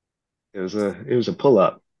 It was a pull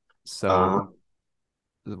up. So Um,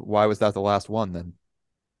 why was that the last one then?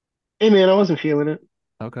 hey man, I wasn't feeling it.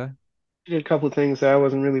 Okay. She did a couple of things that I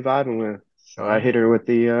wasn't really vibing with. So All I right. hit her with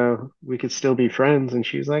the we could still be friends, and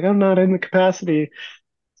she was like, I'm not in the capacity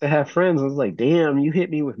to have friends. I was like, damn, you hit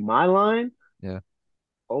me with my line? Yeah.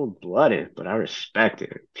 Cold-blooded, but I respect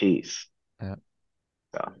it. Peace. Yeah.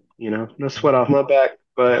 So, no sweat Enjoy, off my back.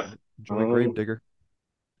 But enjoy um Gravedigger.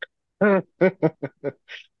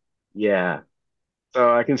 yeah.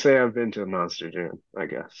 So I can say I've been to a Monster Jam, I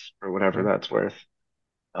guess, or whatever Okay. that's worth.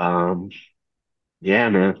 Um, yeah,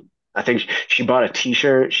 man. I think she bought a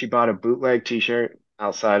t-shirt. She bought a bootleg t-shirt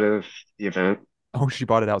outside of the event. Oh, she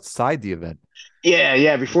bought it outside the event. Yeah,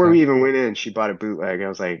 yeah. Before Okay. we even went in, she bought a bootleg. I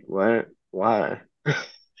was like, what? Why?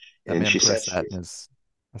 That And man she said pressed she that in his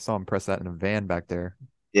I saw him press that in a van back there.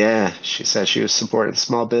 yeah, she said she was supporting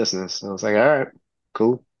small business. I was like, all right,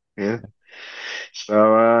 cool. Yeah.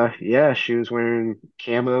 So yeah, she was wearing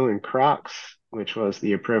camo and Crocs, which was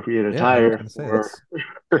the appropriate Yeah, I was attire gonna say for that's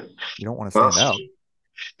you don't want to stand Monster. out.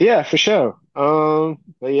 Yeah, for sure.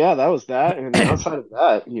 But yeah, that was that. And outside of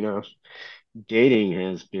that, dating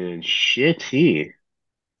has been shitty.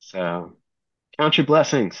 So count your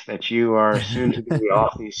blessings that you are soon to be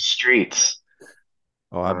off these streets.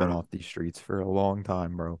 Oh, I've been Um, off these streets for a long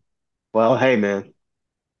time, bro. well, hey man,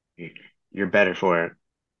 you're better for it.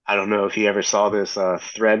 I don't know if you ever saw this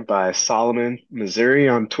thread by Solomon, Missouri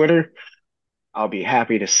on Twitter. I'll be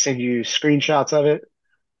happy to send you screenshots of it.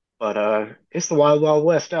 But it's the wild, wild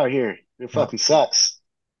west out here. It Yeah, fucking sucks.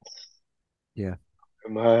 yeah.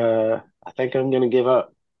 I think I'm gonna give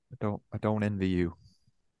up. I don't envy you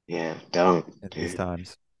Yeah, don't, at these dude.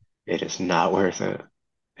 times. It is not worth it.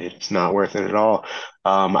 It's not worth it at all.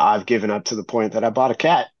 I've given up to the point that I bought a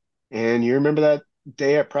cat. And you remember that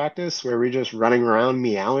day at practice where we are just running around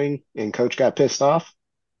meowing and coach got pissed off?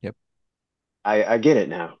 Yep. I get it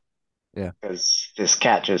now Yeah. because this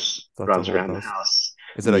cat just So that's a runs whole around the buzz. house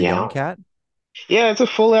Is it a young meowing. cat? Yeah, it's a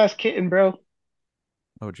full ass kitten, bro.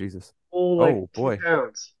 Oh, Jesus. Full like Oh, two boy.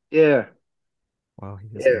 pounds. Yeah, Wow, he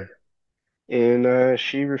is yeah. there. And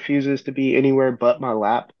she refuses to be anywhere but my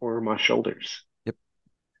lap or my shoulders. Yep.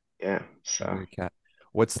 Yeah, Sounds so like a cat.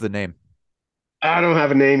 What's the name? I don't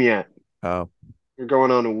have a name yet. Oh, We're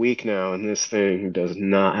going on a week now, and this thing does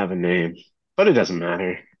not have a name. But it doesn't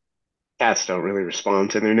matter. Cats don't really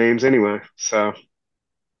respond to their names anyway, so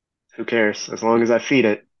who cares? As long do as I feed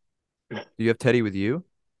it. you have Teddy with you?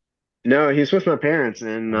 No, he's with my parents,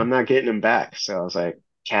 and Oh, I'm not getting him back. So I was like,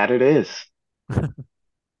 cat it is.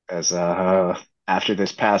 As after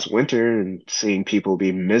this past winter and seeing people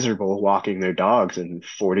be miserable walking their dogs in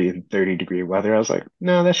 40 and 30-degree weather, I was like,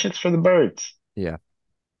 no, that shit's for the birds. yeah.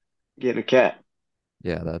 Getting a cat.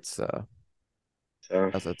 Yeah,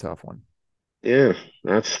 So that's a tough one. yeah,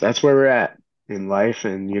 that's where we're at in life.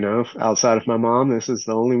 And outside of my mom, this is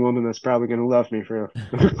the only woman that's probably gonna love me for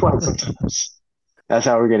quite some time. That's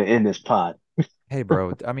how we're gonna end this pod. Hey,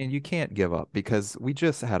 bro, I mean, you can't give up because we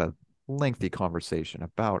just had a lengthy conversation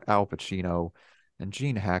about Al Pacino and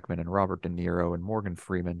Gene Hackman and Robert De Niro and Morgan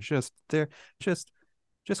Freeman. Just they're just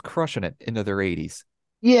just crushing it into their 80s.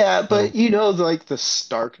 Yeah, but So, you know, like the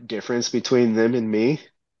stark difference between them and me,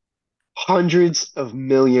 hundreds of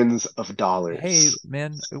millions of hey, dollars.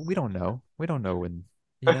 man, we don't know. We don't know when,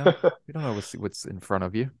 you know, we don't know what's in front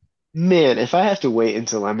of you. Man, if I have to wait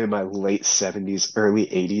until I'm in my late 70s, early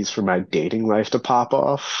 80s for my dating life to pop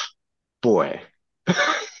off, boy,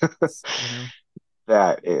 You know,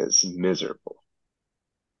 that is miserable.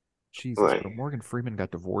 Jesus, bro. Like, Morgan Freeman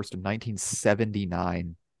got divorced in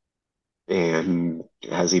 1979. and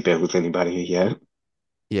has he been with anybody yet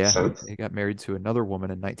Yeah, since? he got married to another woman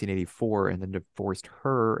in 1984 and then divorced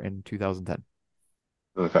her in 2010.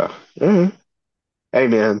 Okay. Mhm. Hey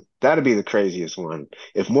man, that'd be the craziest one.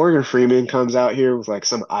 If Morgan Freeman comes out here with like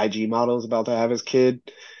some IG models about to have his kid,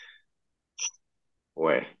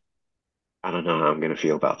 boy, I don't know how I'm gonna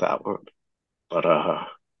feel about that one. But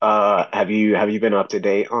have you been up to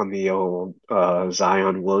date on the old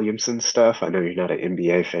Zion Williamson stuff? I know you're not an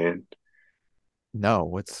NBA fan. No,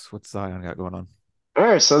 what's Zion got going on? All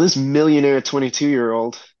right, so this millionaire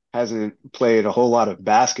 22-year-old hasn't played a whole lot of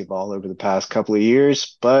basketball over the past couple of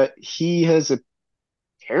years, but he has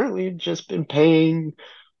apparently just been paying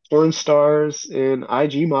porn stars and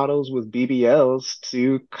IG models with BBLs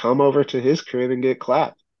to come over to his crib and get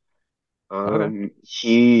clapped. Okay.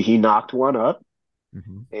 He knocked one up,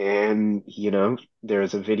 Hmm. and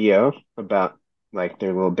there's a video about like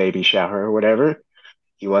their little baby shower or whatever.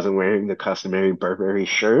 He wasn't wearing the customary Burberry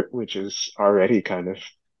shirt, which is already kind of,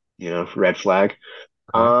 red flag.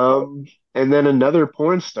 Okay. Um, and then another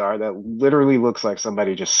porn star that literally looks like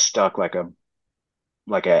somebody just stuck like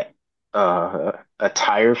a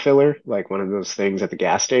tire filler, like one of those things at the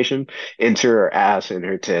gas station, into her ass and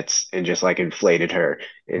her tits and just like inflated her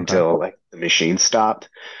Okay. until like the machine stopped.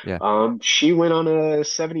 Yeah. She went on a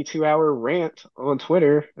 72-hour rant on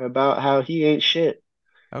Twitter about how he ain't shit.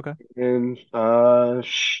 Okay. And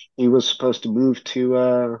he was supposed to move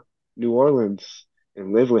to New Orleans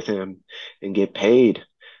and live with him and get paid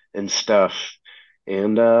and stuff.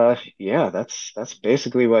 And yeah, that's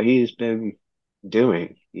basically what he's been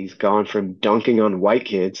doing. He's gone from dunking on white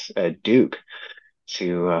kids at Duke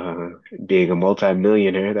to being a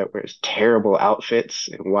multimillionaire that wears terrible outfits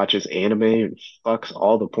and watches anime and fucks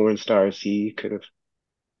all the porn stars he could have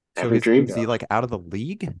So ever is dreamed is he of. like out of the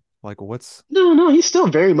league? Like what's No, no, he's still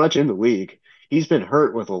very much in the league. He's been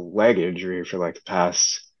hurt with a leg injury for like the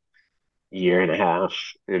past year and a half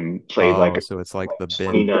and played Oh, like so it's like the Ben.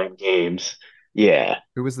 29 games. Yeah,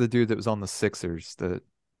 Who was the dude that was on the Sixers? The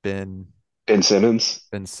Ben Ben Simmons.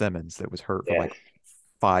 Ben Simmons that was hurt for Yeah, like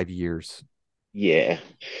 5 years. yeah.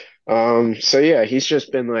 So yeah, he's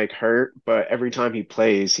just been like hurt, but every time he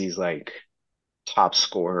plays, he's like top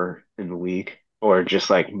scorer in the league or just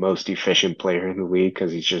like most efficient player in the league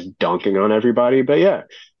because he's just dunking on everybody. But yeah,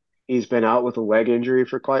 he's been out with a leg injury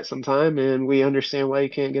for quite some time, and we understand why he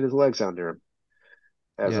can't get his legs under him.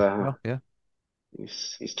 As Yeah. Well, yeah.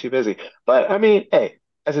 he's too busy. But I mean, hey,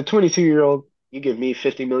 as a 22-year-old, you give me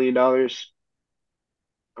 $50 million,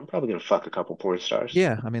 I'm probably gonna fuck a couple porn stars.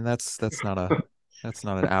 Yeah, I mean that's not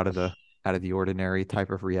an out of the ordinary type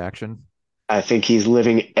of reaction. I think he's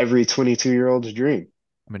living every 22-year-old's dream.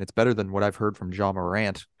 I mean, it's better than what I've heard from John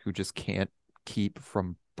Morant, who just can't keep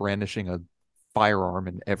from brandishing a firearm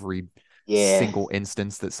in every Yeah, single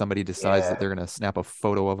instance that somebody decides that yeah. they're going to snap a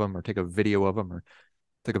photo of him or take a video of him or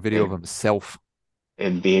take a video of And himself.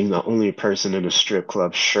 and being the only person in a strip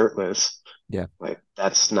club shirtless, Yeah, like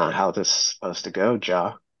that's not how this is supposed to go,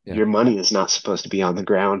 Ja. yeah, Your money is not supposed to be on the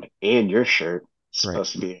ground, and your shirt is right.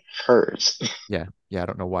 supposed to be hers. Yeah, yeah. I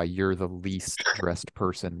don't know why you're the least dressed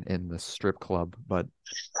person in the strip club, but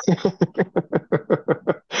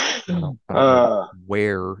I don't know uh,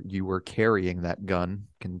 where you were carrying that gun,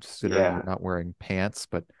 considering you're yeah. not wearing pants,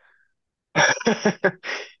 but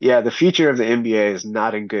Yeah, the future of the NBA is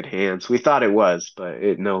not in good hands. We thought it was, but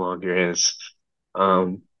it no longer is.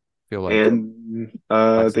 Um, I feel like and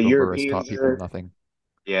the Plaxico Burress taught Europeans people are, nothing.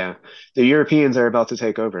 yeah, the Europeans are about to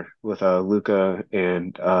take over with Luka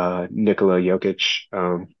and Nikola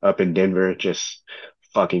Jokic up in Denver, just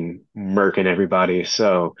fucking murking everybody.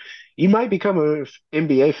 So you might become a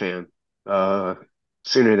NBA fan uh,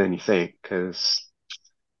 sooner than you think, because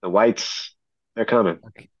the whites, they're coming.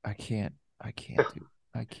 I can't do,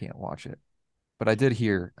 I can't watch it. But I did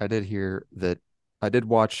hear that I did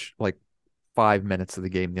watch like 5 minutes of the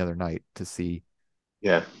game the other night to see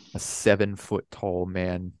Yeah, a 7 foot tall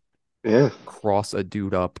man yeah. cross a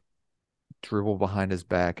dude up, dribble behind his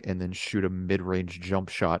back, and then shoot a mid range jump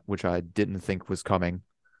shot, which I didn't think was coming.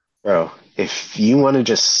 Bro, if you want to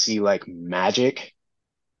just see like magic,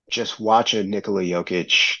 just watch a Nikola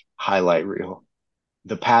Jokic highlight reel.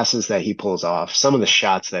 The passes that he pulls off, some of the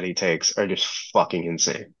shots that he takes are just fucking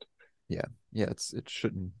insane. Yeah. Yeah, it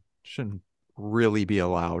shouldn't really be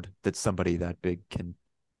allowed that somebody that big can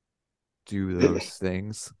do Did those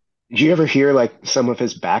things you ever hear like some of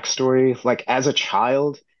his backstory? Like as a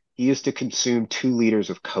child, he used to consume 2 liters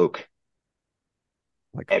of Coke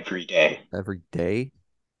like every day. every day.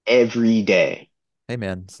 Every day. Hey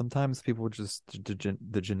man, sometimes people just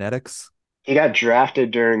the genetics. He got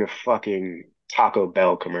drafted during a fucking Taco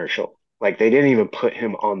Bell commercial. Like they didn't even put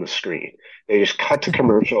him on the screen. They just cut to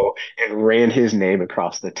commercial and ran his name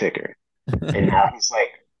across the ticker. And now he's like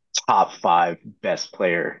top 5 best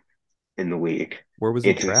player in the league. Where was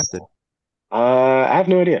he It's insane. drafted? I have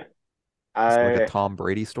no idea. Is it like a I Tom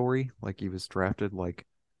Brady story? Like he was drafted like,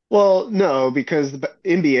 Well, no, because the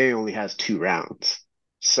NBA only has 2 rounds.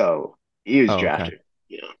 So he was oh, okay. drafted,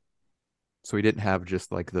 you know. So he didn't have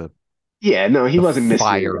just like Yeah, no, he the wasn't Mr.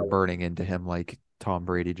 fire Irrelevant. burning into him like Tom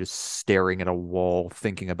Brady just staring at a wall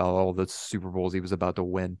thinking about all the Super Bowls he was about to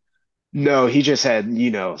win. No, he just had,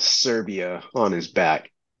 Serbia on his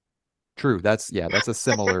back. True, that's a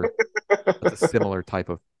similar type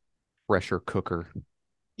of pressure cooker.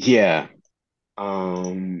 Yeah.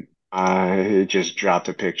 I just dropped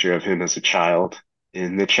a picture of him as a child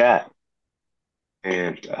in the chat.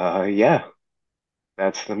 And yeah,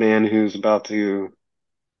 that's the man who's about to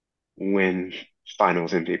win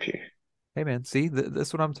Finals MVP. Hey man, see,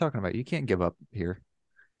 that's what I'm talking about. You can't give up here.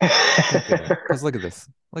 Can't give up. Because look at this.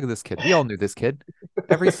 Look at this kid. We all knew this kid.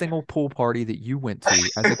 Every single pool party that you went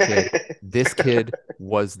to as a kid, this kid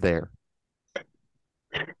was there.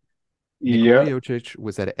 Nikola Yep. Jokic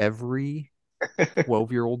was at every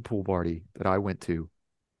 12-year-old pool party that I went to.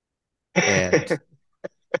 And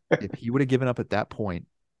if he would have given up at that point,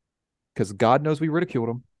 because God knows we ridiculed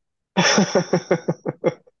him.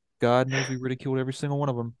 God knows we ridiculed every single one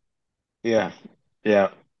of them. Yeah.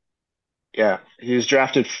 Yeah. Yeah. He was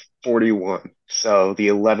drafted 41, so the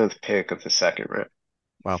 11th pick of the second round.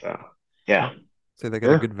 Wow. So, yeah. Well, say they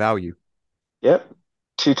got a Yeah. good value. Yep.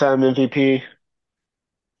 Two-time MVP,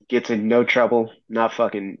 gets in no trouble, not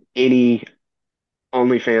fucking any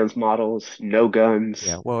OnlyFans models, no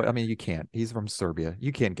Yeah. guns. Well, I mean, you can't. He's from Serbia.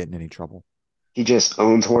 You can't get in any trouble. He just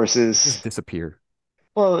owns Just horses. disappear.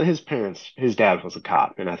 Well, his dad was a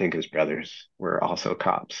cop, and I think his brothers were also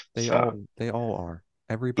cops. So, They all are.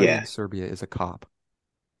 Everybody yeah, in Serbia is a cop.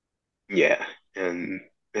 yeah. And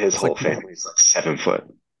his That's whole like people. family's like 7 foot.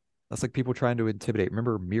 That's like people trying to intimidate.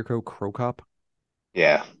 Remember Mirko Krokop?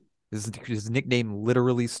 Yeah, His nickname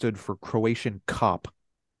literally stood for Croatian cop,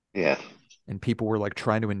 yeah. and people were like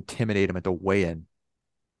trying to intimidate him at the weigh-in.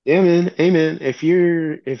 Yeah, man. Hey, man. If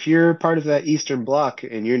you're part of that Eastern Bloc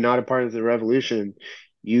and you're not a part of the revolution,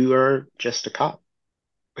 you are just a cop.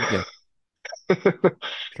 Yeah,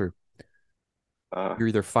 true. uh, You're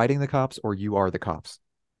either fighting the cops or you are the cops.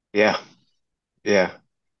 yeah, yeah.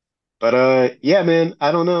 But yeah, man.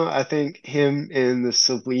 I don't know. I think him and the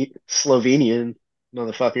Slovenian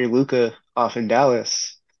motherfucker Luca off in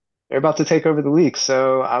Dallas, they're about to take over the league.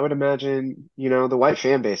 So I would imagine, the white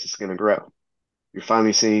fan base is going to grow. You're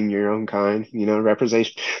finally seeing your own kind.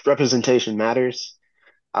 Representation matters.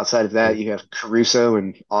 Outside of Yeah, that, you have Caruso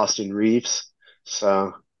and Austin Reeves.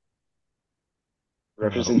 So I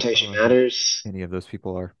representation don't know who matters. any of those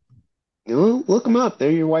people are. Look them up.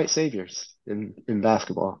 They're your white saviors in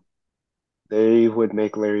basketball. They would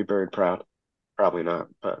make Larry Bird proud. Probably not,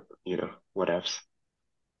 but whatevs.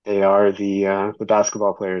 They are the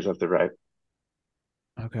basketball players of the right.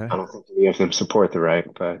 Okay. I don't think any of them support the right,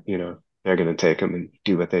 but they're gonna take them and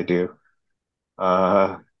do what they do.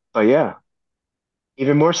 Uh, but yeah,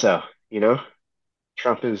 even more so.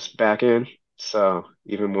 Trump is back in, so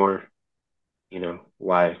even more.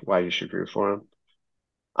 Why you should root for him.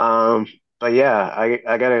 Um, but yeah,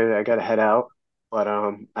 I gotta head out. But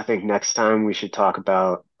I think next time we should talk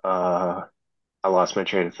about I lost my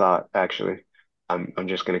train of thought actually. I'm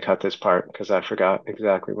just gonna cut this part because I forgot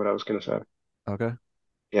exactly what I was gonna say. Okay.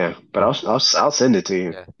 Yeah, but Yeah. I'll send it to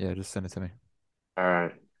you. Yeah. Yeah. Just send it to me. All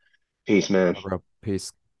right. Peace, man. Bro.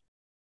 Peace.